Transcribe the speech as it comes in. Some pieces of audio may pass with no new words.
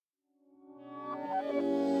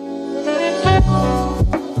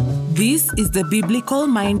This is the Biblical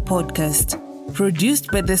Mind Podcast,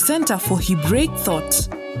 produced by the Center for Hebraic Thought.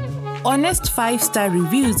 Honest 5-star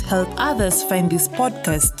reviews help others find this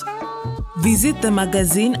podcast. Visit the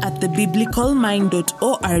magazine at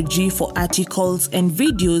thebiblicalmind.org for articles and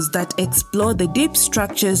videos that explore the deep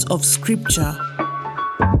structures of Scripture.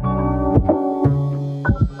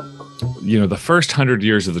 You know, the first 100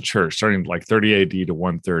 years of the church, starting like 30 AD to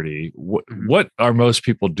 130, what are most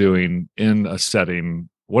people doing in a setting?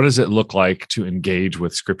 What does it look like to engage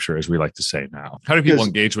with Scripture, as we like to say now? How do people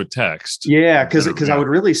engage with text? Yeah, because I would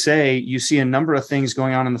really say you see a number of things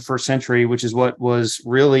going on in the first century, which is what was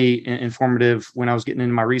really informative when I was getting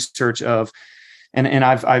into my research of, and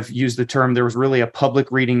I've used the term, there was really a public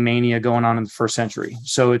reading mania going on in the first century.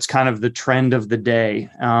 So it's kind of the trend of the day.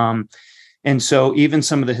 And so even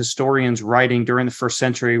some of the historians writing during the first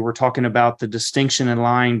century were talking about the distinction and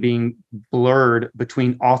line being blurred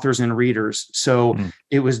between authors and readers. So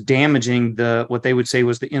it was damaging what they would say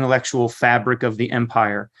was the intellectual fabric of the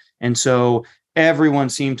empire. And so everyone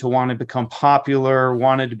seemed to want to become popular,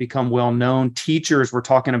 wanted to become well-known. Teachers were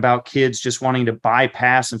talking about kids just wanting to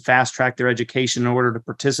bypass and fast track their education in order to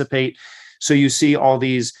participate. So you see all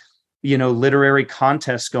these literary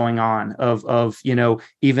contests going on of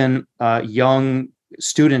even young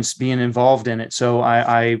students being involved in it. So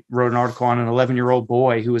I wrote an article on an 11-year-old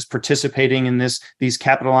boy who was participating in these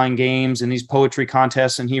Capitoline games and these poetry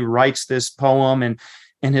contests. And he writes this poem and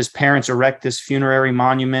his parents erect this funerary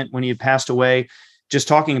monument when he had passed away, just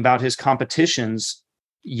talking about his competitions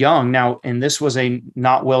young. Now, and this was a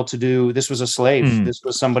not well-to-do, this was a slave. This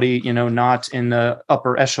was somebody, not in the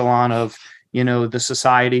upper echelon of, the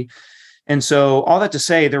society. And so all that to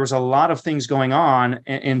say, there was a lot of things going on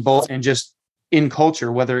in both and just in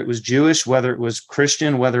culture, whether it was Jewish, whether it was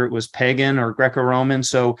Christian, whether it was pagan or Greco-Roman.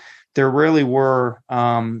 So there really were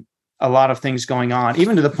a lot of things going on,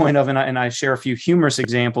 even to the point of, and I share a few humorous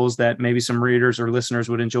examples that maybe some readers or listeners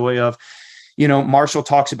would enjoy of, Marshall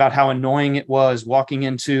talks about how annoying it was walking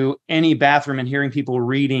into any bathroom and hearing people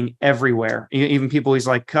reading everywhere. Even people, he's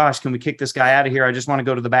like, gosh, can we kick this guy out of here? I just want to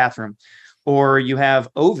go to the bathroom. Or you have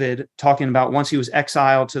Ovid talking about once he was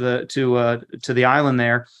exiled to the island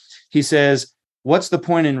there. He says, what's the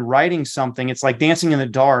point in writing something? It's like dancing in the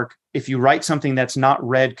dark if you write something that's not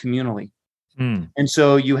read communally. And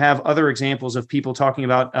so you have other examples of people talking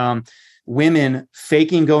about women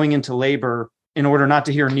faking going into labor in order not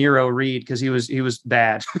to hear Nero read because he was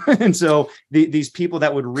bad. And so these people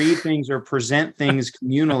that would read things or present things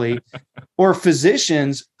communally, or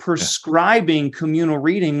physicians prescribing communal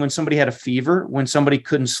reading when somebody had a fever, when somebody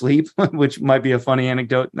couldn't sleep, which might be a funny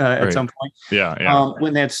anecdote at some point.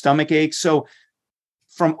 When they had stomach aches. So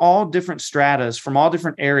from all different stratas, from all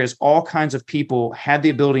different areas, all kinds of people had the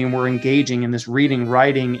ability and were engaging in this reading,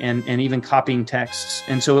 writing, and even copying texts.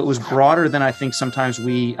 And so it was broader than I think sometimes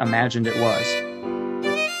we imagined it was.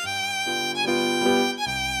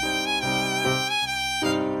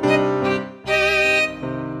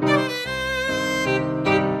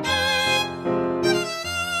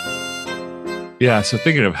 Yeah. So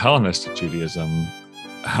thinking of Hellenistic Judaism,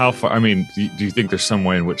 how far, do you think there's some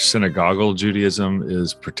way in which synagogal Judaism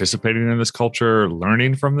is participating in this culture,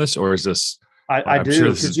 learning from this, or is this? I do. Sure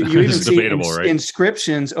this is, you even is see debatable, right?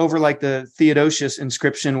 Inscriptions over like the Theodosius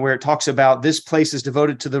inscription where it talks about this place is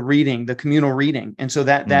devoted to the reading, the communal reading. And so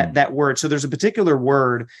that word, so there's a particular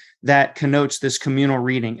word that connotes this communal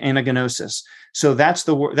reading, anagnosis. So that's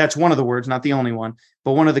one of the words, not the only one,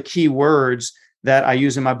 but one of the key words that I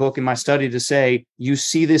use in my book, in my study, to say, you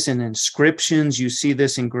see this in inscriptions, you see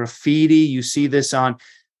this in graffiti, you see this on,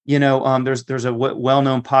 there's a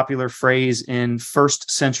well-known popular phrase in first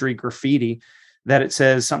century graffiti that it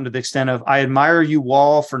says something to the extent of, I admire you,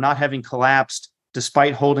 wall, for not having collapsed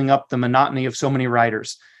despite holding up the monotony of so many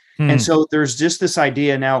writers. And so there's just this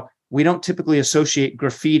idea now, we don't typically associate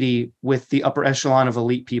graffiti with the upper echelon of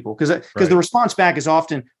elite people because the response back is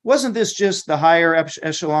often, wasn't this just the higher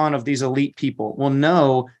echelon of these elite people? Well,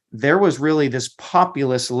 no, there was really this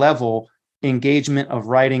populist level engagement of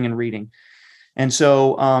writing and reading. And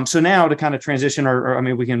so now to kind of transition, or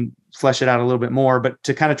we can flesh it out a little bit more, but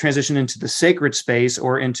to kind of transition into the sacred space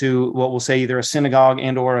or into what we'll say either a synagogue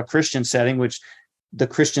and or a Christian setting, which the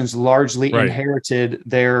Christians largely inherited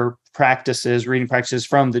their reading practices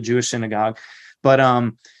from the Jewish synagogue. But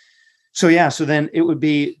so then it would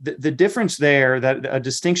be the difference there, that a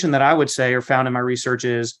distinction that I would say or found in my research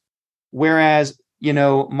is, whereas,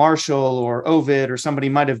 Marshall or Ovid or somebody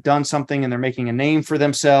might have done something and they're making a name for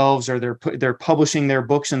themselves, or they're publishing their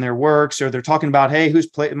books and their works, or they're talking about, hey,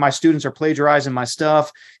 my students are plagiarizing my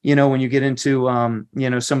stuff. When you get into,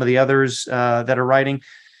 some of the others that are writing,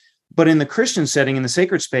 But in the Christian setting, in the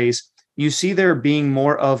sacred space, you see there being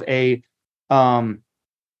more of a,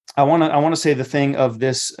 I want to say the thing of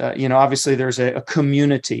this, obviously there's a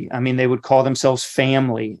community. I mean, they would call themselves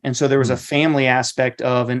family. And so there was a family aspect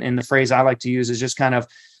of, and the phrase I like to use is just kind of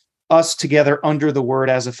us together under the word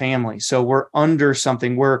as a family. So we're under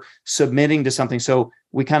something, we're submitting to something. So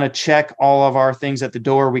we kind of check all of our things at the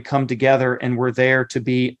door. We come together and we're there to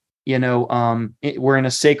be, we're in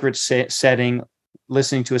a sacred setting,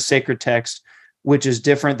 listening to a sacred text, which is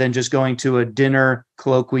different than just going to a dinner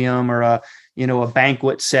colloquium or a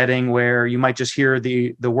banquet setting where you might just hear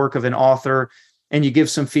the work of an author and you give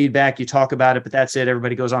some feedback, you talk about it, but that's it.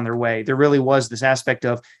 Everybody goes on their way. There really was this aspect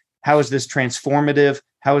of, how is this transformative?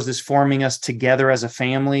 How is this forming us together as a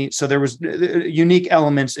family? So there was unique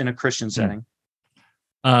elements in a Christian setting.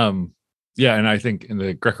 Yeah. And I think in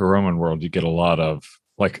the Greco-Roman world, you get a lot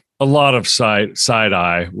of side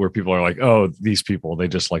eye where people are like, oh, these people, they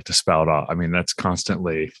just like to spout off. I mean, that's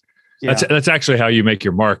constantly, that's actually how you make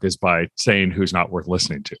your mark, is by saying who's not worth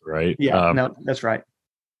listening to. Right. Yeah, no, that's right.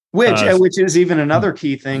 Which is even another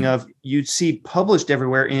key thing of, you'd see published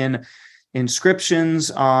everywhere in inscriptions,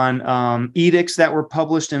 on edicts that were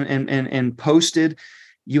published and posted.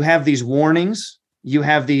 You have these warnings, you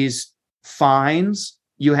have these fines,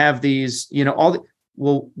 you have these,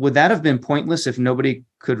 well, would that have been pointless if nobody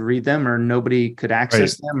could read them or nobody could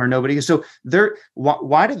access them or nobody? So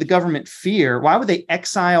why did the government why would they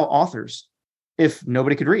exile authors if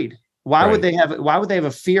nobody could read? Why would they have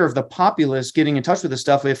a fear of the populace getting in touch with this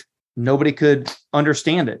stuff if nobody could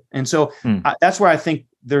understand it? And so that's where I think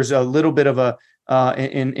there's a little bit of a,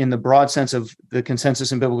 in the broad sense of the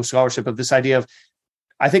consensus in biblical scholarship, of this idea of,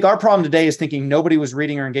 I think our problem today is thinking nobody was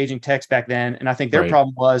reading or engaging text back then. And I think their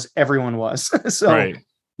problem was everyone was. So,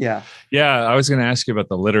 yeah. Yeah. I was going to ask you about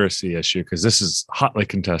the literacy issue, because this is hotly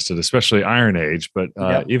contested, especially Iron Age, but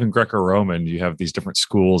even Greco-Roman, you have these different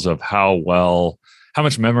schools of how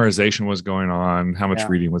much memorization was going on, how much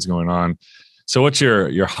reading was going on. So what's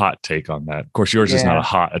your hot take on that? Of course, yours is not a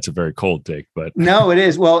hot, it's a very cold take, but no, it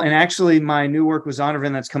is. Well, and actually my new work was on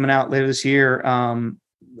event that's coming out later this year.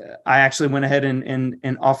 I actually went ahead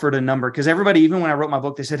and offered a number, because everybody, even when I wrote my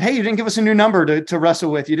book, they said, hey, you didn't give us a new number to wrestle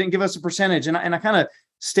with. You didn't give us a percentage. And I kind of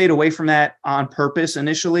stayed away from that on purpose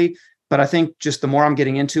initially. But I think just the more I'm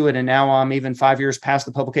getting into it, and now I'm even 5 years past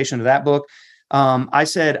the publication of that book, I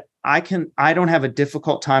said, I don't have a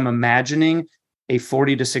difficult time imagining a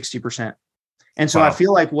 40 to 60%. And so I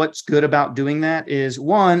feel like what's good about doing that is,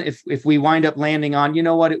 one, if we wind up landing on,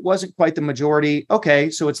 it wasn't quite the majority. Okay,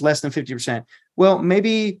 so it's less than 50%. Well,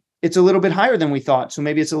 maybe it's a little bit higher than we thought. So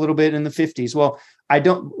maybe it's a little bit in the 50s. Well,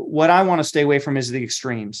 what I want to stay away from is the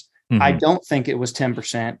extremes. Mm-hmm. I don't think it was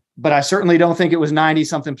 10%, but I certainly don't think it was 90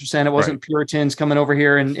 something percent. It wasn't Puritans coming over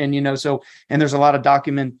here and there's a lot of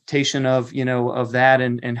documentation of that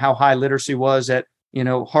and how high literacy was at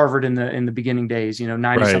Harvard in the beginning days,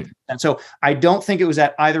 90 something. And so I don't think it was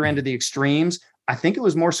at either end of the extremes. I think it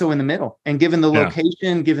was more so in the middle. And given the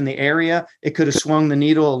location, given the area, it could have swung the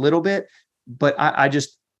needle a little bit. But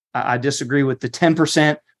I disagree with the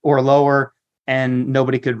 10% or lower and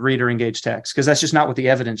nobody could read or engage text, because that's just not what the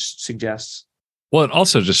evidence suggests. Well, and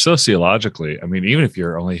also just sociologically, I mean, even if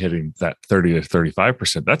you're only hitting that 30 to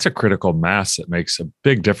 35%, that's a critical mass that makes a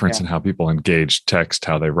big difference in how people engage text,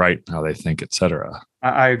 how they write, how they think, et cetera.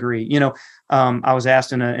 I agree. I was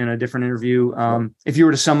asked in a different interview, if you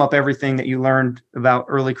were to sum up everything that you learned about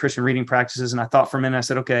early Christian reading practices, and I thought for a minute, I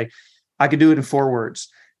said, okay, I could do it in 4 words.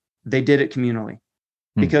 They did it communally.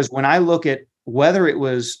 Because when I look at whether it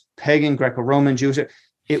was pagan, Greco-Roman, Jewish,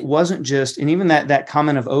 it wasn't just, and even that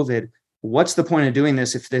comment of Ovid, what's the point of doing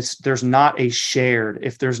this if there's not a shared,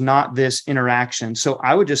 if there's not this interaction? So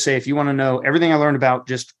I would just say, if you want to know everything I learned about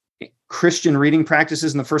just Christian reading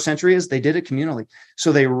practices in the first century, is they did it communally.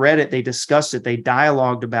 So they read it, they discussed it, they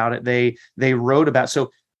dialogued about it, they wrote about it.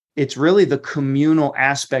 So it's really the communal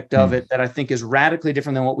aspect of it that I think is radically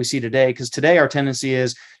different than what we see today. Because today our tendency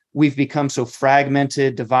is we've become so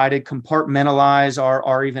fragmented, divided, compartmentalize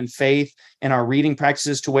our even faith and our reading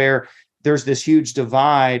practices to where there's this huge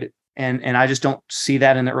divide. And I just don't see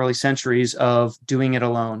that in the early centuries of doing it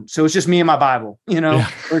alone. So it's just me and my Bible, or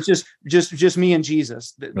it's just me and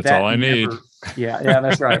Jesus. That's all I need. Yeah,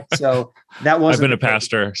 that's right. So that wasn't. I've been a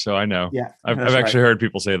pastor, so I know. Yeah, I've actually heard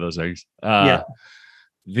people say those things. So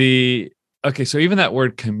even that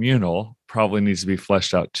word communal probably needs to be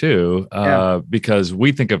fleshed out too, because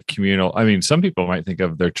we think of communal. I mean, some people might think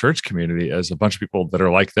of their church community as a bunch of people that are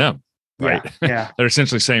like them. Right. Yeah. They're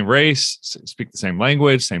essentially same race, speak the same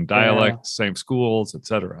language, same dialect, same schools, et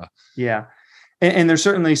cetera. Yeah. And there's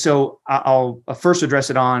certainly, so I'll first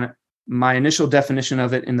address it on my initial definition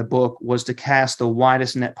of it in the book was to cast the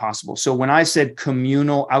widest net possible. So when I said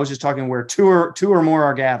communal, I was just talking where two or more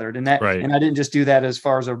are gathered, and and I didn't just do that as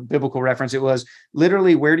far as a biblical reference. It was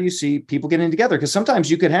literally, where do you see people getting together? Because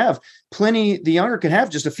sometimes you could have the younger could have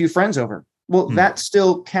just a few friends over. Well, that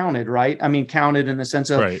still counted, right? I mean, counted in the sense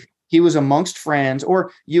of he was amongst friends,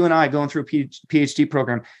 or you and I going through a PhD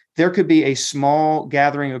program. There could be a small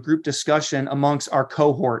gathering, a group discussion amongst our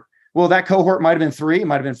cohort. Well, that cohort might have been 3, it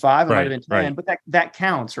might have been 5, it might have been 10, but that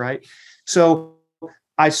counts, right? So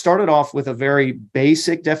I started off with a very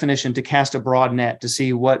basic definition to cast a broad net to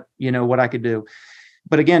see what I could do.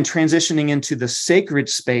 But again, transitioning into the sacred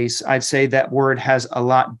space, I'd say that word has a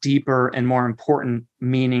lot deeper and more important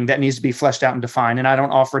meaning that needs to be fleshed out and defined. And I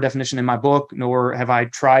don't offer a definition in my book, nor have I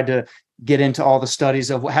tried to get into all the studies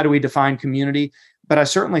of how do we define community. But I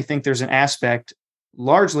certainly think there's an aspect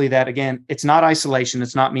largely that, again, it's not isolation.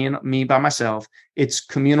 It's not me by myself. It's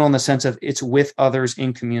communal in the sense of it's with others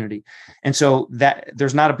in community. And so that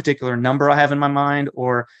there's not a particular number I have in my mind,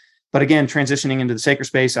 but again, transitioning into the sacred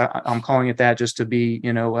space, I'm calling it that just to be,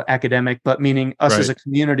 academic, but meaning us as a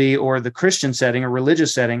community or the Christian setting or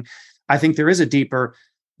religious setting. I think there's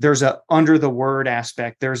a under the word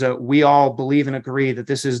aspect. We all believe and agree that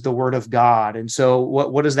this is the word of God. And so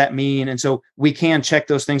what does that mean? And so we can check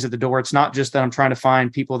those things at the door. It's not just that I'm trying to find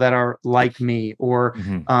people that are like me, or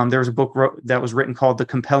there's a book that was written called The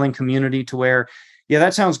Compelling Community, to where, yeah,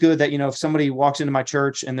 that sounds good that, if somebody walks into my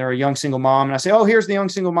church and they're a young single mom and I say, oh, here's the young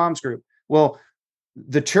single moms group. Well,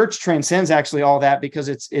 the church transcends actually all that, because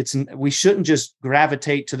we shouldn't just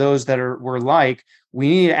gravitate to those that we're like. We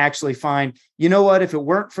need to actually find, if it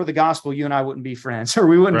weren't for the gospel, you and I wouldn't be friends, or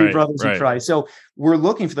we wouldn't be brothers in Christ. So we're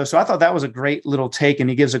looking for those. So I thought that was a great little take. And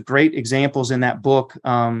he gives a great examples in that book.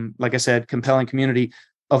 Like I said, Compelling Community,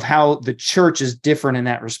 of how the church is different in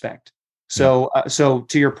that respect. So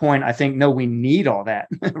to your point, I think, no, we need all that,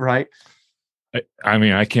 right? I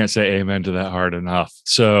mean, I can't say amen to that hard enough.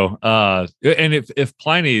 So, and if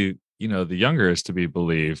Pliny, the younger, is to be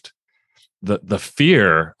believed, the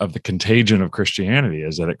fear of the contagion of Christianity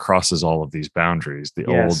is that it crosses all of these boundaries: the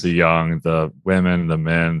old, the young, the women, the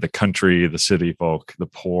men, the country, the city folk, the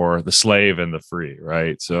poor, the slave, and the free.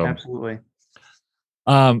 Right. So, absolutely.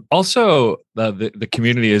 Also, the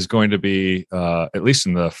community is going to be, at least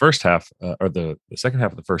in the first half or the second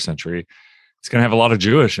half of the first century, it's going to have a lot of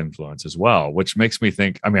Jewish influence as well, which makes me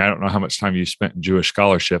think, I mean, I don't know how much time you spent in Jewish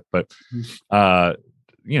scholarship, but,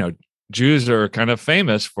 Jews are kind of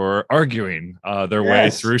famous for arguing their way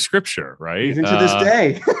through scripture, right? Even to this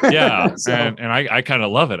day. Yeah. So. And I kind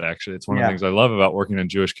of love it, actually. It's one of the things I love about working in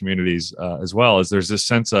Jewish communities as well, is there's this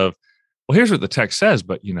sense of, well, here's what the text says,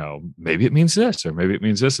 but, maybe it means this, or maybe it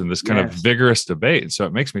means this, and this kind of vigorous debate. And so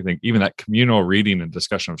it makes me think even that communal reading and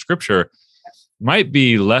discussion of scripture might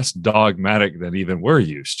be less dogmatic than even we're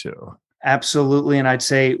used to. Absolutely. And I'd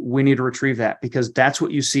say we need to retrieve that, because that's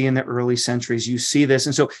what you see in the early centuries. You see this.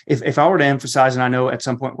 And so if I were to emphasize, and I know at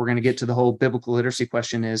some point we're going to get to the whole biblical literacy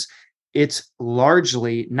question, is it's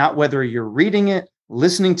largely not whether you're reading it,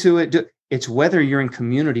 listening to it, it's whether you're in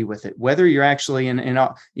community with it, whether you're actually in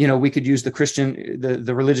we could use the Christian,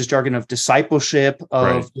 the religious jargon of discipleship,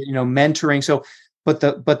 of, mentoring. So, but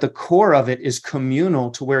the core of it is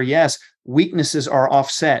communal, to where, yes, weaknesses are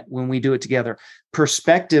offset when we do it together.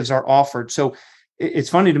 Perspectives are offered. So it's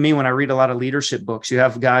funny to me when I read a lot of leadership books, you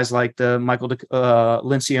have guys like the Michael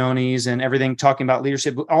Lencioni's and everything talking about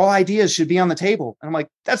leadership. All ideas should be on the table. And I'm like,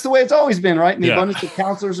 that's the way it's always been, right? In the abundance of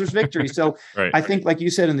counselors, there's victory. So I think, like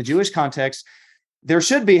you said, in the Jewish context, there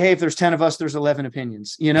should be, hey, if there's 10 of us, there's 11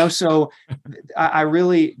 opinions, so I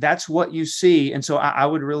really, that's what you see. And so I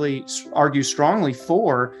would really argue strongly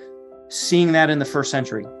for seeing that in the first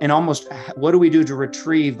century, and almost what do we do to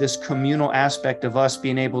retrieve this communal aspect of us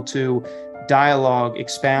being able to dialogue,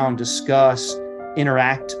 expound, discuss,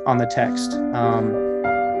 interact on the text.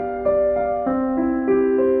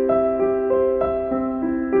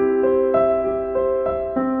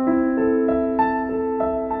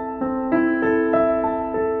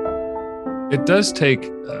 It does take,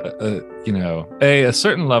 a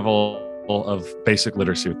certain level of basic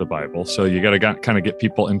literacy with the Bible. So you got to kind of get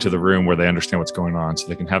people into the room where they understand what's going on, so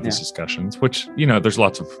they can have these discussions, which, there's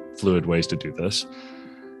lots of fluid ways to do this.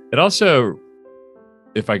 It also,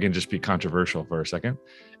 if I can just be controversial for a second,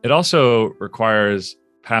 it also requires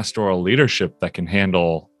pastoral leadership that can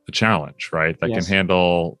handle the challenge, right? That can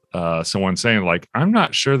handle someone saying, like, I'm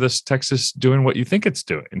not sure this text is doing what you think it's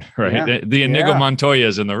doing, right? Yeah. The Inigo Montoya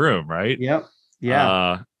is in the room, right? Yep.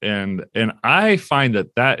 Yeah. And I find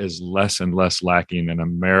that is less and less lacking in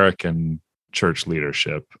American church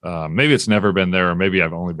leadership. Maybe it's never been there, or maybe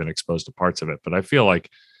I've only been exposed to parts of it, but I feel like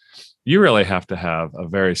you really have to have a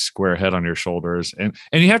very square head on your shoulders, and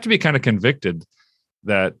you have to be kind of convicted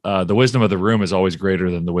that the wisdom of the room is always greater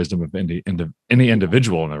than the wisdom of any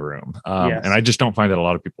individual in the room. Yes. And I just don't find that a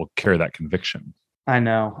lot of people carry that conviction. I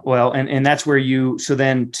know. Well, and that's where so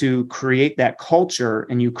then to create that culture,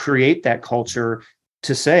 and you create that culture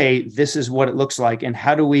to say, this is what it looks like. And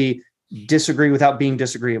how do we disagree without being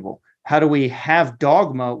disagreeable? How do we have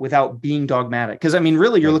dogma without being dogmatic? Because I mean,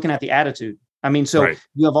 really, you're looking at the attitude. I mean, so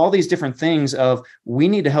you have all these different things of, we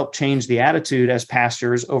need to help change the attitude as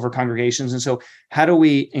pastors over congregations. And so how do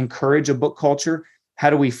we encourage a book culture?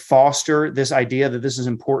 How do we foster this idea that this is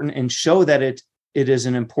important and show that it is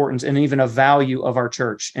an importance and even a value of our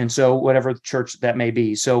church? And so whatever church that may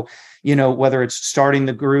be. So, whether it's starting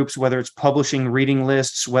the groups, whether it's publishing reading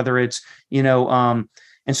lists, whether it's,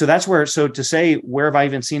 and so that's where, so to say, where have I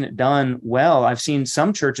even seen it done well? I've seen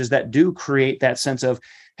some churches that do create that sense of,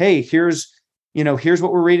 hey, here's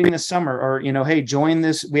what we're reading this summer, or, hey, join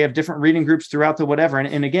this. We have different reading groups throughout the whatever.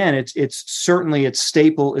 And again, it's certainly its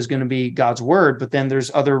staple is going to be God's word, but then there's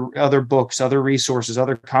other books, other resources,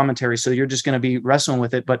 other commentaries. So you're just going to be wrestling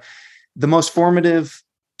with it. But the most formative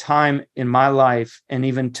time in my life, and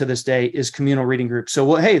even to this day, is communal reading groups. So,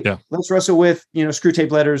 let's wrestle with, Screw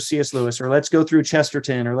Tape Letters, C.S. Lewis, or let's go through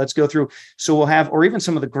Chesterton, or let's go through, so we'll have, or even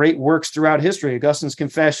some of the great works throughout history, Augustine's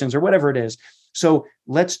Confessions, or whatever it is. So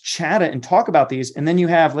let's chat it and talk about these. And then you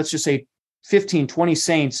have, let's just say 15, 20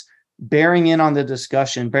 saints bearing in on the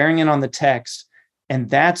discussion, bearing in on the text. And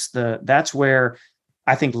that's where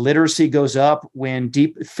I think literacy goes up, when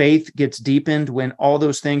deep faith gets deepened, when all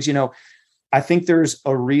those things, I think there's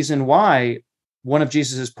a reason why one of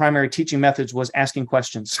Jesus's primary teaching methods was asking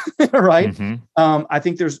questions, right? Mm-hmm. I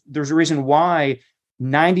think there's a reason why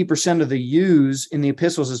 90% of the yous in the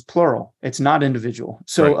epistles is plural. It's not individual.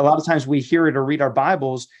 So a lot of times we hear it or read our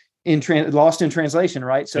Bibles lost in translation,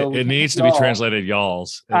 right? So it needs to be translated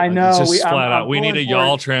y'alls. I know. It's just flat out. We need a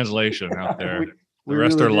y'all translation out there. The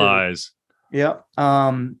rest really are lies. Yeah.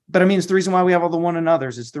 But I mean, it's the reason why we have all the one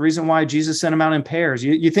another's. It's the reason why Jesus sent them out in pairs.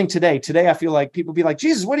 You think today, I feel like people be like,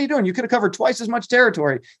 Jesus, what are you doing? You could have covered twice as much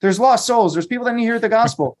territory. There's lost souls. There's people that need to hear the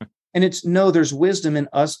gospel. And there's wisdom in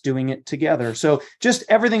us doing it together. So just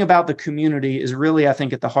everything about the community is really, I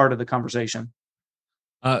think, at the heart of the conversation.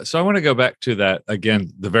 So I want to go back to that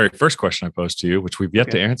again, the very first question I posed to you, which we've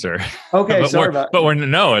yet to answer. Okay, it's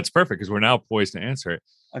perfect because we're now poised to answer it.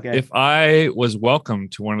 Okay. If I was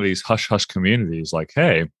welcomed to one of these hush communities, like,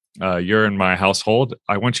 hey, you're in my household,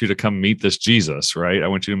 I want you to come meet this Jesus, right? I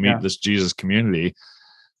want you to meet this Jesus community.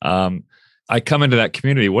 I come into that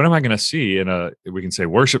community. What am I going to see in we can say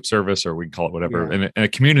worship service, or we can call it whatever, in a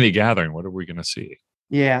community gathering? What are we going to see?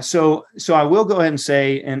 Yeah. So I will go ahead and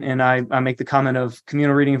say, and I make the comment of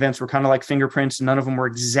communal reading events were kind of like fingerprints. None of them were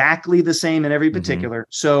exactly the same in every particular. Mm-hmm.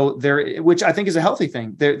 So which I think is a healthy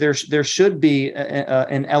thing. There should be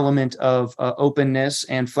an element of openness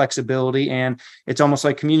and flexibility. And it's almost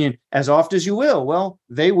like communion, as oft as you will. Well,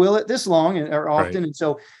 they will it this long or often. Right. And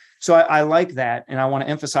so I like that. And I want to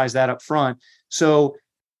emphasize that up front.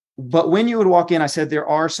 But when you would walk in, I said, there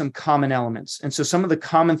are some common elements. And so some of the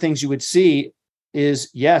common things you would see is,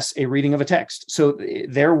 yes, a reading of a text. So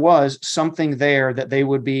there was something there that they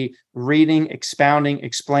would be reading, expounding,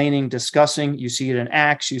 explaining, discussing. You see it in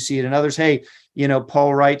Acts, you see it in others. Hey,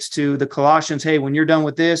 Paul writes to the Colossians, hey, when you're done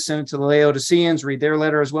with this, send it to the Laodiceans, read their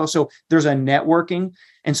letter as well. So there's a networking.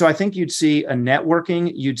 And so I think you'd see a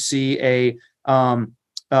networking, you'd see a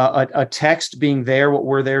text being there, what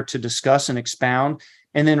we're there to discuss and expound.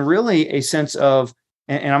 And then really a sense of,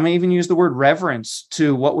 and I'm going to even use the word reverence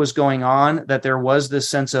to what was going on, that there was this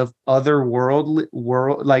sense of other world,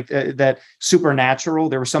 like that supernatural.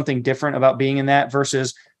 There was something different about being in that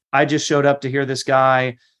versus I just showed up to hear this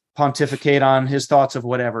guy pontificate on his thoughts of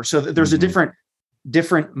whatever. So there's a different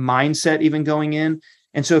mindset even going in.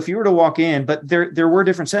 And so if you were to walk in, but there were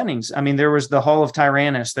different settings. I mean, there was the Hall of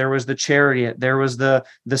Tyrannus, there was the Chariot, there was the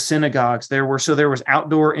synagogues, there was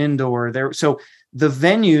outdoor, indoor there. So the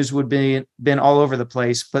venues would been all over the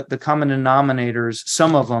place, but the common denominators,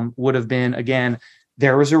 some of them would have been, again,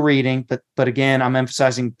 there was a reading, but again, I'm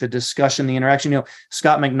emphasizing the discussion, the interaction.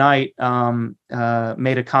 Scott McKnight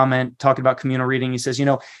made a comment talking about communal reading. He says, he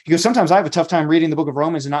goes, sometimes I have a tough time reading the book of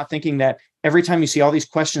Romans and not thinking that every time you see all these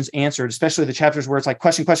questions answered, especially the chapters where it's like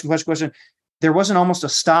question, there wasn't almost a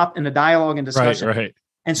stop in the dialogue and discussion. Right.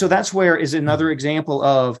 And so that's where is another example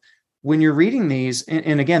of when you're reading these,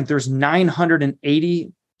 and again, there's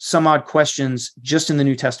 980 some odd questions just in the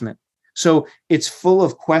New Testament. So it's full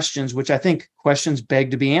of questions, which I think questions beg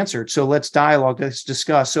to be answered. So let's dialogue, let's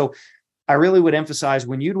discuss. So I really would emphasize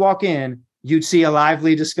when you'd walk in, you'd see a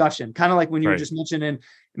lively discussion, kind of like when you were just mentioning,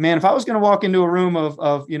 man, if I was going to walk into a room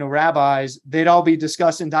of rabbis, they'd all be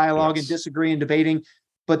discussing dialogue and disagree and debating.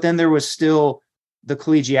 But then there was still the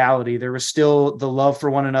collegiality. There was still the love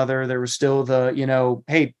for one another. There was still the,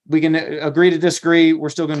 hey, we can agree to disagree. We're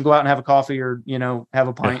still going to go out and have a coffee or, have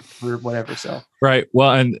a pint or whatever. So, right.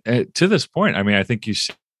 Well, and to this point, I mean, I think you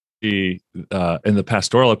see in the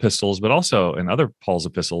pastoral epistles, but also in other Paul's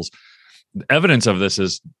epistles, evidence of this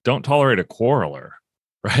is don't tolerate a quarreler.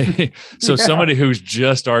 Right. So somebody who's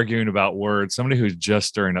just arguing about words, somebody who's just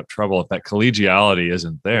stirring up trouble, if that collegiality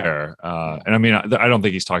isn't there. And I mean, I don't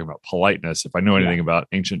think he's talking about politeness. If I know anything about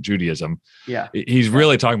ancient Judaism, he's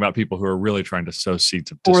really talking about people who are really trying to sow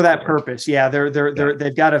seeds of discord. For that purpose. Yeah.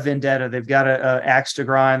 They've got a vendetta. They've got a axe to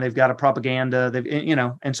grind. They've got a propaganda.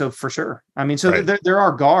 And so for sure. I mean, so there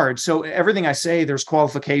are guards. So everything I say, there's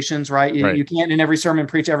qualifications, right? You can't in every sermon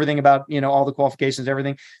preach everything about, all the qualifications,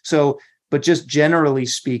 everything. So, but just generally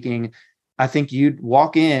speaking, I think you'd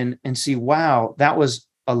walk in and see, wow, that was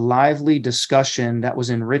a lively discussion. That was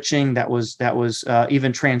enriching. That was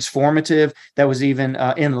even transformative. That was even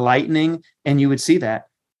enlightening. And you would see that.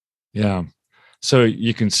 Yeah. So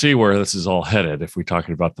you can see where this is all headed if we're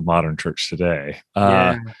talking about the modern church today.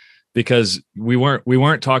 Because we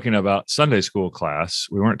weren't talking about Sunday school class.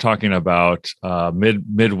 We weren't talking about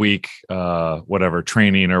midweek whatever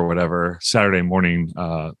training or whatever Saturday morning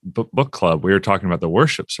book club. We were talking about the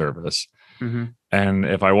worship service. Mm-hmm. And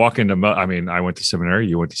if I walk into, I went to seminary.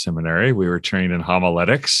 You went to seminary. We were trained in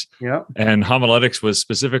homiletics. Yeah. And homiletics was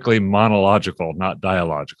specifically monological, not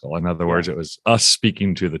dialogical. In other words, it was us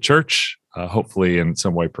speaking to the church, hopefully in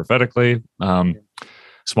some way prophetically.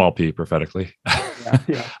 Small p prophetically.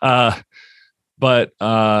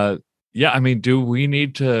 Do we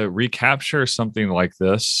need to recapture something like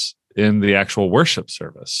this in the actual worship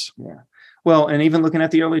service? Yeah. Well, and even looking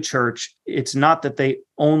at the early church, it's not that they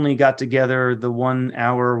only got together the 1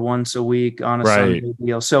 hour once a week on a Sunday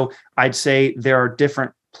deal. So I'd say there are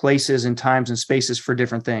different places and times and spaces for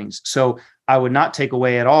different things. So I would not take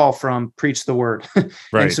away at all from preach the word.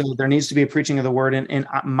 And so there needs to be a preaching of the word. And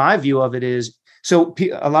my view of it is, so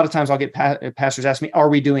a lot of times I'll get pastors ask me, are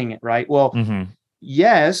we doing it right? Well,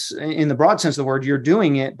 yes, in the broad sense of the word, you're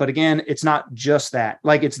doing it. But again, it's not just that.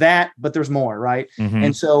 Like it's that, but there's more, right?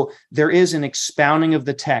 And so there is an expounding of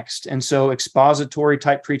the text. And so expository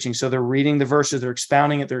type preaching. So they're reading the verses, they're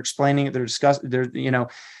expounding it, they're explaining it, they're discussing,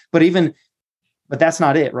 but that's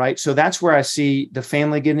not it, right? So that's where I see the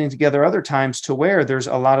family getting together other times to where there's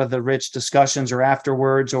a lot of the rich discussions or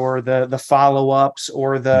afterwards or the follow-ups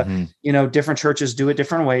or the, different churches do it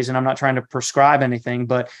different ways. And I'm not trying to prescribe anything,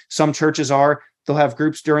 but some churches they'll have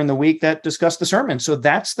groups during the week that discuss the sermon. So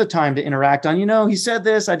that's the time to interact on, he said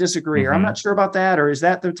this, I disagree, or I'm not sure about that, or is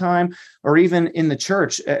that the time? Or even in the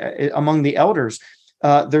church among the elders.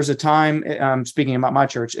 There's a time, speaking about my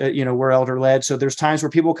church, we're elder led. So there's times where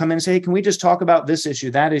people come in and say, hey, can we just talk about this issue,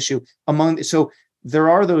 that issue so there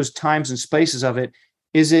are those times and spaces of it.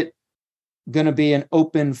 Is it going to be an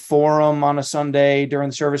open forum on a Sunday during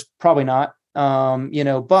the service? Probably not.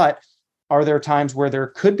 But are there times where there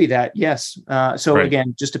could be that? Yes.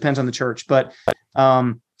 Again, just depends on the church, but,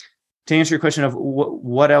 to answer your question of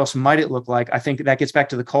what else might it look like? I think that gets back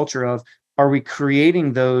to the culture of, are we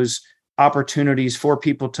creating those opportunities for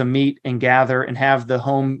people to meet and gather and have the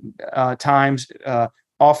home times,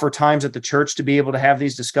 offer times at the church to be able to have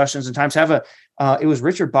these discussions and times it was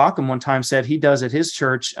Richard Bauckham one time said he does at his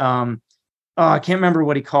church. I can't remember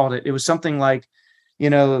what he called it. It was something like,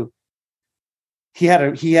 he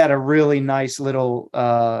had a really nice little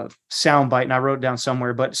sound bite, and I wrote it down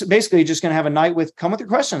somewhere. But so basically, you're just going to have a night come with your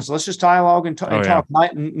questions. Let's just dialogue and talk.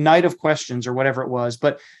 Night of questions or whatever it was.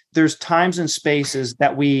 But there's times and spaces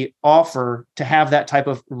that we offer to have that type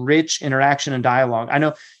of rich interaction and dialogue. I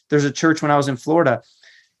know there's a church when I was in Florida.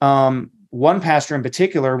 One pastor in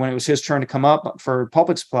particular, when it was his turn to come up for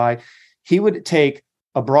pulpit supply, he would take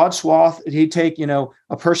a broad swath. He'd take, a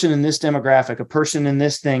person in this demographic, a person in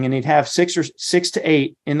this thing, and he'd have 6 to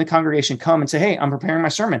 8 in the congregation come and say, hey, I'm preparing my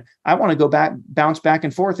sermon. I want to go bounce back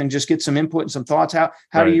and forth and just get some input and some thoughts.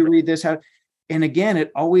 How do you read this? And again,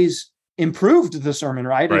 it always improved the sermon,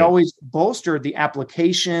 right? It always bolstered the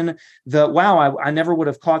application, I never would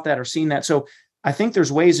have caught that or seen that. So I think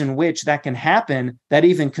there's ways in which that can happen that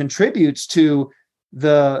even contributes to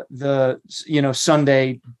the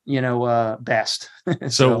Sunday, best.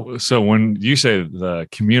 So when you say the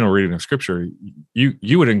communal reading of scripture,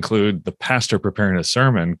 you would include the pastor preparing a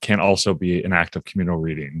sermon can also be an act of communal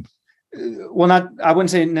reading. Well, I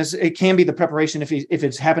wouldn't say it can be the preparation if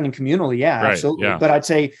it's happening communally. Yeah, absolutely. Yeah. But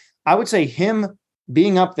I would say him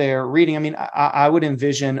being up there reading, I mean, I would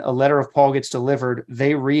envision a letter of Paul gets delivered,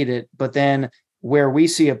 they read it, but then where we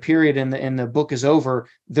see a period in the book is over,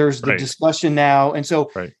 there's the discussion now. And so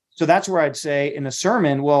that's where I'd say in a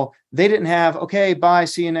sermon, well, they didn't have, okay, bye,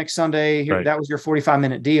 see you next Sunday. Here, that was your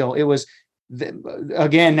 45-minute deal. It was,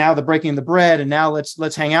 again, now the breaking of the bread, and now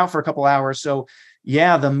let's hang out for a couple hours. So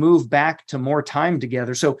yeah, the move back to more time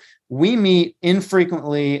together. So we meet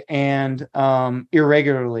infrequently and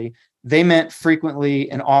irregularly. They meant frequently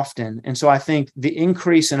and often. And so I think the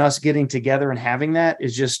increase in us getting together and having that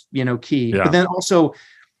is just, key. Yeah. But then also,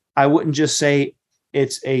 I wouldn't just say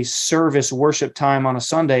it's a service worship time on a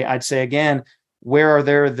Sunday. I'd say, again, where are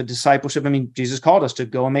there the discipleship? I mean, Jesus called us to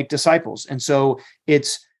go and make disciples. And so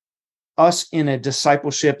it's us in a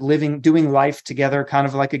discipleship, doing life together, kind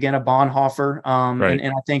of like, again, a Bonhoeffer.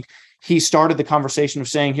 And I think he started the conversation of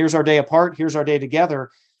saying, here's our day apart, here's our day together.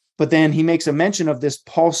 But then he makes a mention of this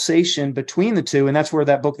pulsation between the two. And that's where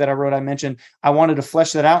that book that I wrote, I mentioned, I wanted to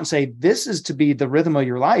flesh that out and say, this is to be the rhythm of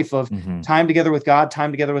your life of time together with God,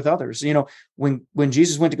 time together with others. When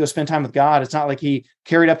Jesus went to go spend time with God, it's not like he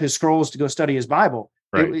carried up his scrolls to go study his Bible.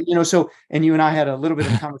 Right. And you and I had a little bit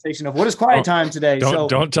of a conversation of what is quiet time today.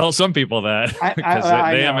 Don't tell some people that, because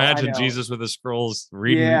they imagine Jesus with his scrolls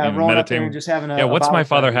reading and meditating, and just having what's my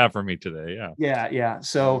Father have for me today? Yeah.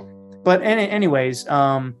 So, but anyways,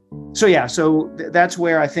 so that's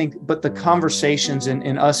where I think, but the conversations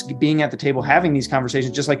and us being at the table, having these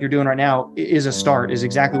conversations, just like you're doing right now, is a start, is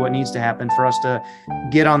exactly what needs to happen for us to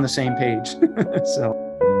get on the same page. So.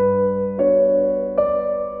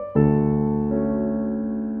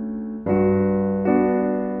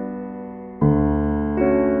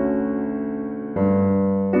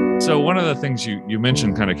 So one of the things you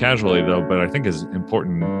mentioned kind of casually, though, but I think is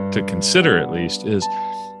important to consider at least, is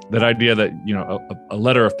that idea that a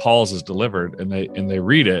letter of Paul's is delivered and they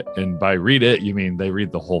read it, and by read it you mean they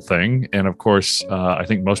read the whole thing. And of course, I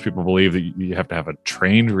think most people believe that you have to have a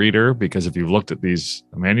trained reader, because if you've looked at these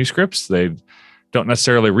manuscripts, they don't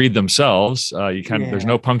necessarily read themselves. There's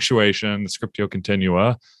no punctuation, scriptio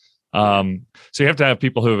continua. So you have to have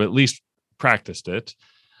people who have at least practiced it.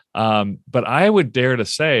 But I would dare to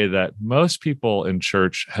say that most people in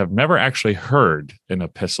church have never actually heard an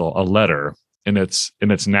epistle, a letter, in its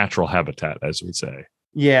natural habitat, as we say.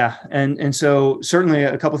 Yeah. And so certainly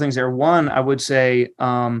a couple of things there. One, I would say,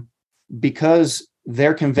 because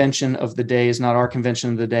their convention of the day is not our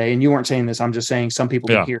convention of the day, and you weren't saying this, I'm just saying some people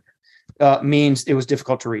can hear, means it was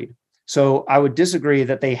difficult to read. So I would disagree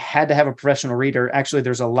that they had to have a professional reader. Actually,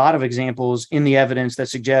 there's a lot of examples in the evidence that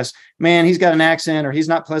suggest, man, he's got an accent, or he's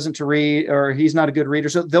not pleasant to read, or he's not a good reader.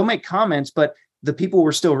 So they'll make comments, but the people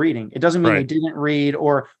were still reading. It doesn't mean they didn't read,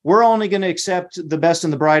 or we're only going to accept the best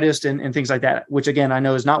and the brightest and things like that, which again, I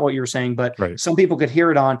know is not what you were saying, but some people could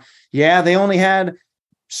hear it on, they only had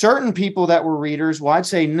certain people that were readers. Well, I'd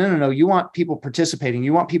say, no, you want people participating.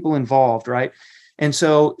 You want people involved, right? And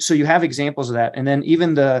so you have examples of that. And then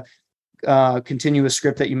even the continuous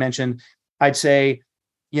script that you mentioned, I'd say,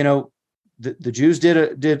 the Jews did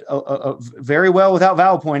a very well without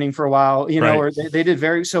vowel pointing for a while, or they did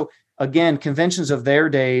very, so again, conventions of their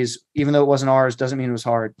days, even though it wasn't ours, doesn't mean it was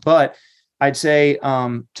hard. But I'd say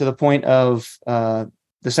to the point of the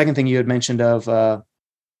second thing you had mentioned of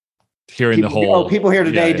hearing people, the whole people here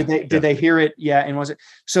today, did they hear it? Yeah. And was it?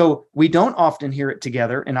 So we don't often hear it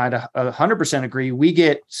together. And I'd 100% agree. We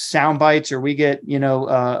get sound bites, or we get,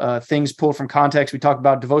 things pulled from context. We talk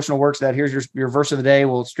about devotional works that here's your verse of the day,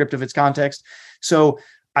 well, stripped of its context. So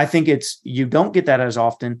I think you don't get that as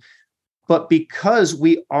often. But because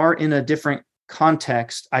we are in a different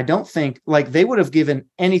context, I don't think like they would have given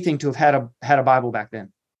anything to have had a Bible back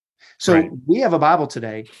then. So we have a Bible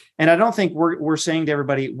today, and I don't think we're saying to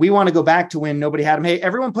everybody, we want to go back to when nobody had them. Hey,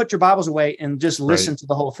 everyone put your Bibles away and just listen to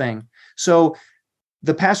the whole thing. So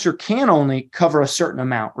the pastor can only cover a certain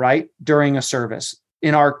amount, right, during a service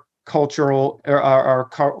in our cultural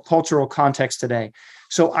context today.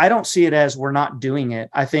 So I don't see it as we're not doing it.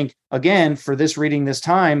 I think, again, for this reading this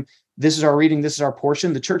time, this is our reading, this is our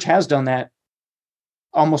portion. The church has done that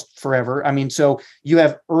almost forever. I mean, so you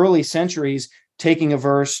have early centuries taking a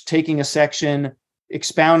verse, taking a section,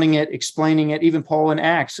 expounding it, explaining it. Even Paul in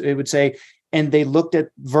Acts, it would say, and they looked at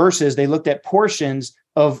verses, they looked at portions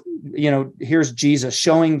of, here's Jesus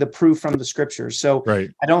showing the proof from the scriptures. So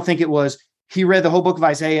I don't think it was, he read the whole book of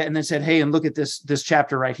Isaiah and then said, hey, and look at this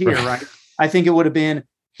chapter right here, right? I think it would have been,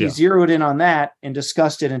 he zeroed in on that and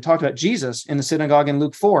discussed it and talked about Jesus in the synagogue in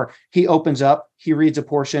Luke 4. He opens up, he reads a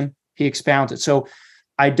portion, he expounds it. So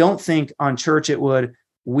I don't think on church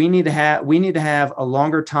we need to have a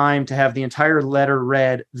longer time to have the entire letter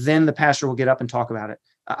read, then the pastor will get up and talk about it.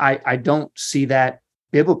 I don't see that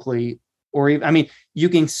biblically, or even, I mean, you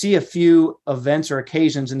can see a few events or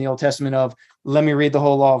occasions in the Old Testament of, let me read the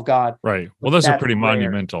whole law of God. Right. Well, those are pretty rare.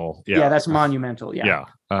 monumental. Yeah. Yeah, that's monumental. Yeah.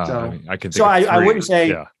 Yeah. So I mean, I can think of I three. wouldn't say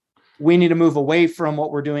Yeah. we need to move away from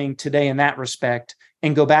what we're doing today in that respect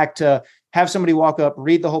and go back to have somebody walk up,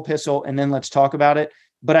 read the whole epistle, and then let's talk about it.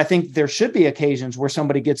 But I think there should be occasions where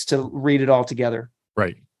somebody gets to read it all together.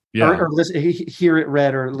 Right. Yeah. Or listen, hear it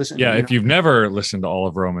read or listen. Yeah. If you've never listened to all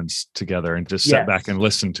of Romans together and just sat back and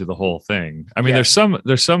listened to the whole thing. I mean, there's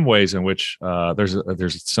some ways in which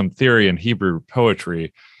there's some theory in Hebrew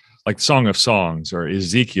poetry, like Song of Songs or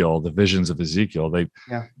Ezekiel, the visions of Ezekiel.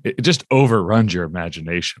 It just overruns your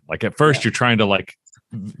imagination. Like at first you're trying to like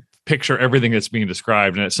picture everything that's being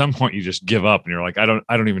described, and at some point you just give up and you're like, I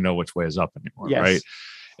don't even know which way is up anymore. Right.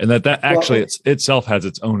 And that actually itself has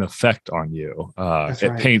its own effect on you.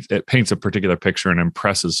 It paints a particular picture and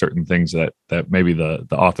impresses certain things that maybe the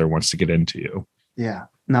author wants to get into you. Yeah,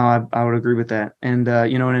 no, I would agree with that. And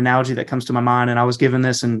an analogy that comes to my mind, and I was given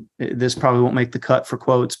this, and this probably won't make the cut for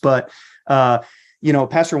quotes, but a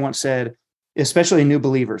pastor once said, especially new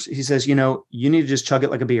believers, he says, you need to just chug it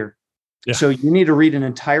like a beer. Yeah. So you need to read an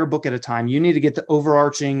entire book at a time. You need to get the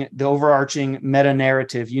overarching meta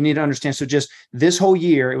narrative. You need to understand. So just this whole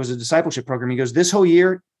year, it was a discipleship program. He goes, this whole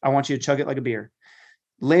year, I want you to chug it like a beer.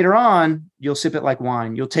 Later on, you'll sip it like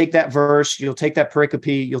wine. You'll take that verse, you'll take that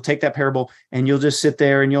pericope, you'll take that parable, and you'll just sit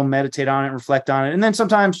there and you'll meditate on it, reflect on it. And then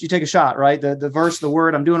sometimes you take a shot, right? The verse, the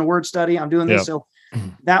word, I'm doing a word study, I'm doing this. So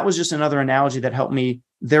that was just another analogy that helped me.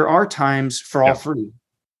 There are times for all three.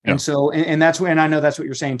 And so, and that's where, and I know that's what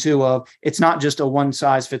you're saying too, of it's not just a one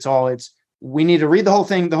size fits all. It's, we need to read the whole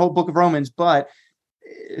thing, the whole book of Romans. But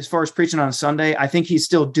as far as preaching on a Sunday, I think he's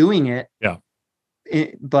still doing it. Yeah.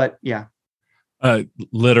 But yeah.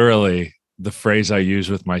 Literally the phrase I use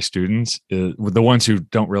with my students is, with the ones who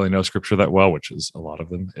don't really know scripture that well, which is a lot of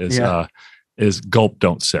them, is gulp,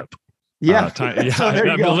 don't sip. Yeah. So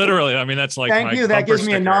literally, I mean, that's like, thank you. That gives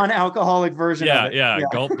me a non-alcoholic version of it. Yeah.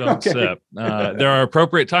 Gulp, don't sip. There are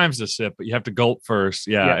appropriate times to sip, but you have to gulp first.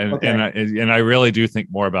 And I really do think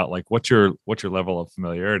more about like, what's your level of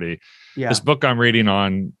familiarity? Yeah. This book I'm reading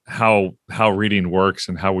on how reading works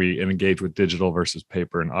and how we engage with digital versus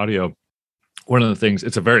paper and audio. One of the things,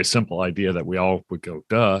 it's a very simple idea that we all would go,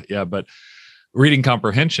 duh. Yeah. But reading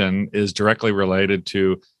comprehension is directly related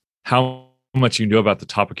to how much you knew about the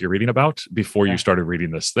topic you're reading about before you started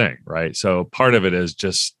reading this thing, right? So part of it is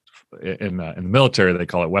just in the military, they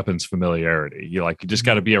call it weapons familiarity. You just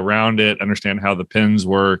got to be around it, understand how the pins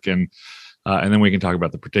work, and then we can talk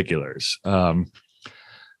about the particulars. Okay.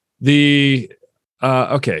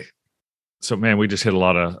 So man, we just hit a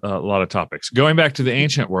lot of topics. Going back to the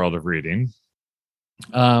ancient world of reading,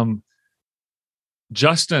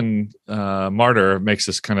 Justin Martyr makes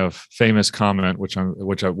this kind of famous comment, which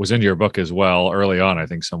was in your book as well early on, I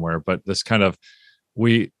think somewhere. But this kind of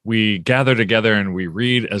we gather together and we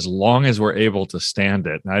read as long as we're able to stand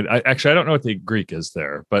it. And I don't know what the Greek is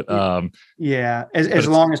there, but as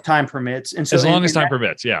long as time permits, and so as long as time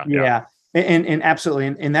permits, and absolutely,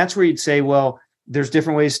 and that's where you'd say, well, there's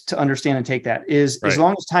different ways to understand and take that. As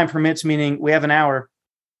long as time permits, meaning we have an hour.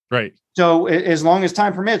 Right. So as long as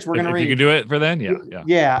time permits, we're going to read. You can do it for then.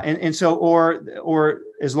 Yeah. And so, or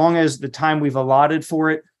as long as the time we've allotted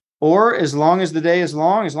for it, or as long as the day is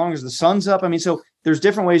long, as long as the sun's up. I mean, so there's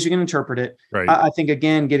different ways you can interpret it. Right. I think,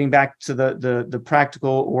 again, getting back to the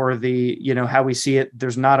practical or the, how we see it,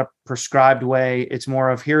 there's not a prescribed way. It's more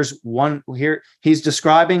of here he's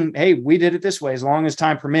describing, hey, we did it this way, as long as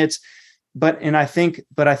time permits. But I think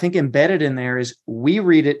embedded in there is we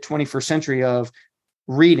read it 21st century of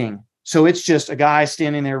reading. So it's just a guy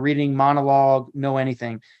standing there reading monologue, know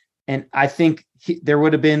anything. And I think there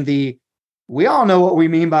would have been we all know what we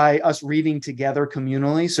mean by us reading together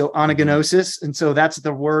communally. So anagnosis. And so that's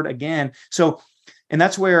the word again. So, and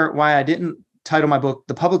that's why I didn't title my book,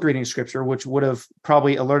 The Public Reading of Scripture, which would have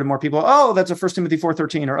probably alerted more people. Oh, that's a 1 Timothy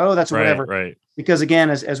 4:13, or, oh, that's whatever. Right. Because again,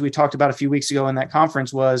 as we talked about a few weeks ago in that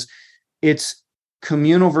conference, it's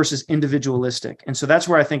communal versus individualistic. And so that's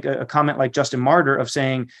where I think a comment like Justin Martyr of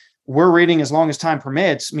saying, we're reading as long as time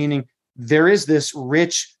permits, meaning there is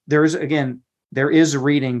reading,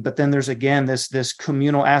 but then there's again, this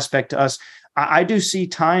communal aspect to us. I do see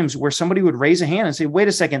times where somebody would raise a hand and say, wait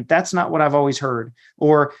a second, that's not what I've always heard.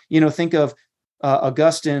 Or, think of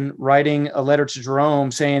Augustine writing a letter to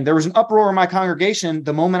Jerome saying, there was an uproar in my congregation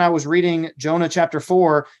the moment I was reading Jonah chapter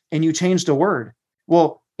 4 and you changed a word.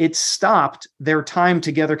 Well, it stopped their time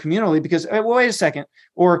together communally because, wait a second.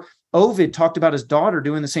 Or Ovid talked about his daughter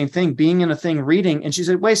doing the same thing, being in a thing, reading. And she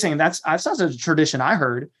said, wait a second, that's not a tradition I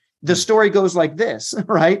heard. the story goes like this,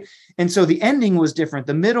 right? And so the ending was different.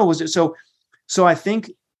 The middle was so I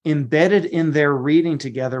think embedded in their reading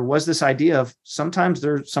together was this idea of sometimes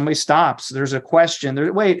somebody stops, there's a question,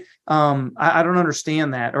 I don't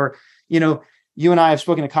understand that. Or, you and I have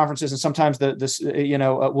spoken at conferences, and sometimes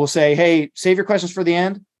we'll say, hey, save your questions for the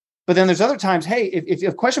end. But then there's other times, hey, if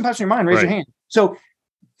a question pops in your mind, raise your hand. So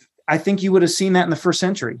I think you would have seen that in the first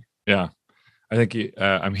century. Yeah. I think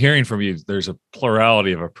I'm hearing from you, there's a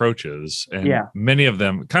plurality of approaches, and many of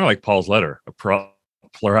them, kind of like Paul's letter,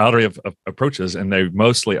 plurality of approaches, and they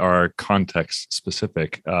mostly are context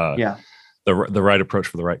specific. The right approach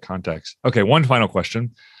for the right context. Okay, one final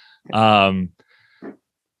question.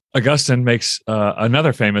 Augustine makes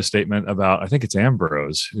another famous statement about, I think it's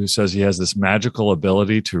Ambrose, who says he has this magical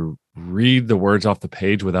ability to read the words off the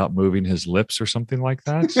page without moving his lips or something like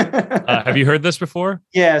that. Have you heard this before?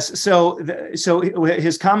 Yes. So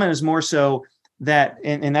his comment is more so that,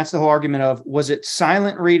 and that's the whole argument of, was it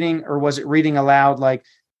silent reading or was it reading aloud? Like,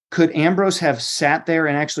 could Ambrose have sat there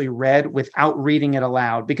and actually read without reading it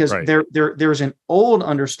aloud? Because there's an old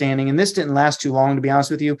understanding, and this didn't last too long, to be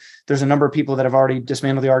honest with you. There's a number of people that have already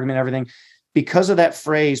dismantled the argument and everything. Because of that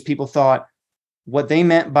phrase, people thought what they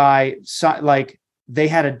meant by, like, they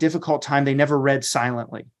had a difficult time. They never read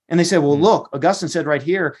silently. And they said, well, look, Augustine said right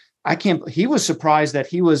here, he was surprised that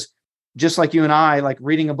he was just like you and I, like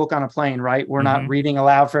reading a book on a plane, right? We're not reading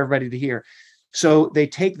aloud for everybody to hear. So they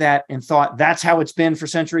take that and thought that's how it's been for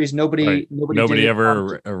centuries. Nobody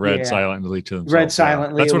ever read silently to themselves. Read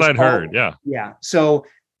silently. That's what I'd heard. Yeah. Yeah. So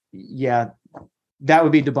that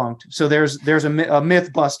would be debunked. So there's a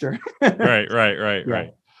myth buster.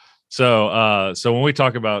 Right. So when we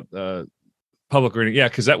talk about public reading,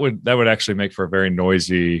 because that would actually make for a very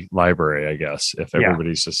noisy library, I guess, if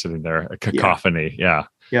everybody's just sitting there, a cacophony. Yeah.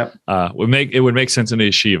 It would make sense in a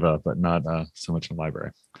yeshiva, but not so much in a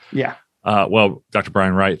library. Yeah. Well, Dr.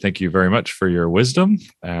 Brian Wright, thank you very much for your wisdom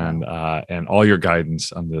and all your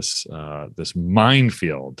guidance on this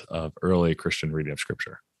minefield of early Christian reading of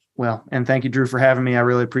Scripture. Well, and thank you, Drew, for having me. I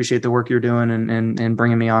really appreciate the work you're doing and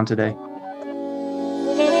bringing me on today.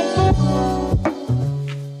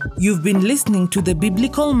 You've been listening to the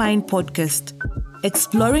Biblical Mind Podcast,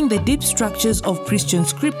 exploring the deep structures of Christian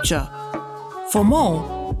Scripture. For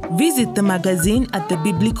more, visit the magazine at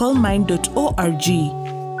thebiblicalmind.org.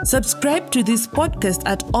 Subscribe to this podcast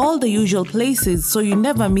at all the usual places so you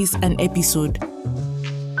never miss an episode.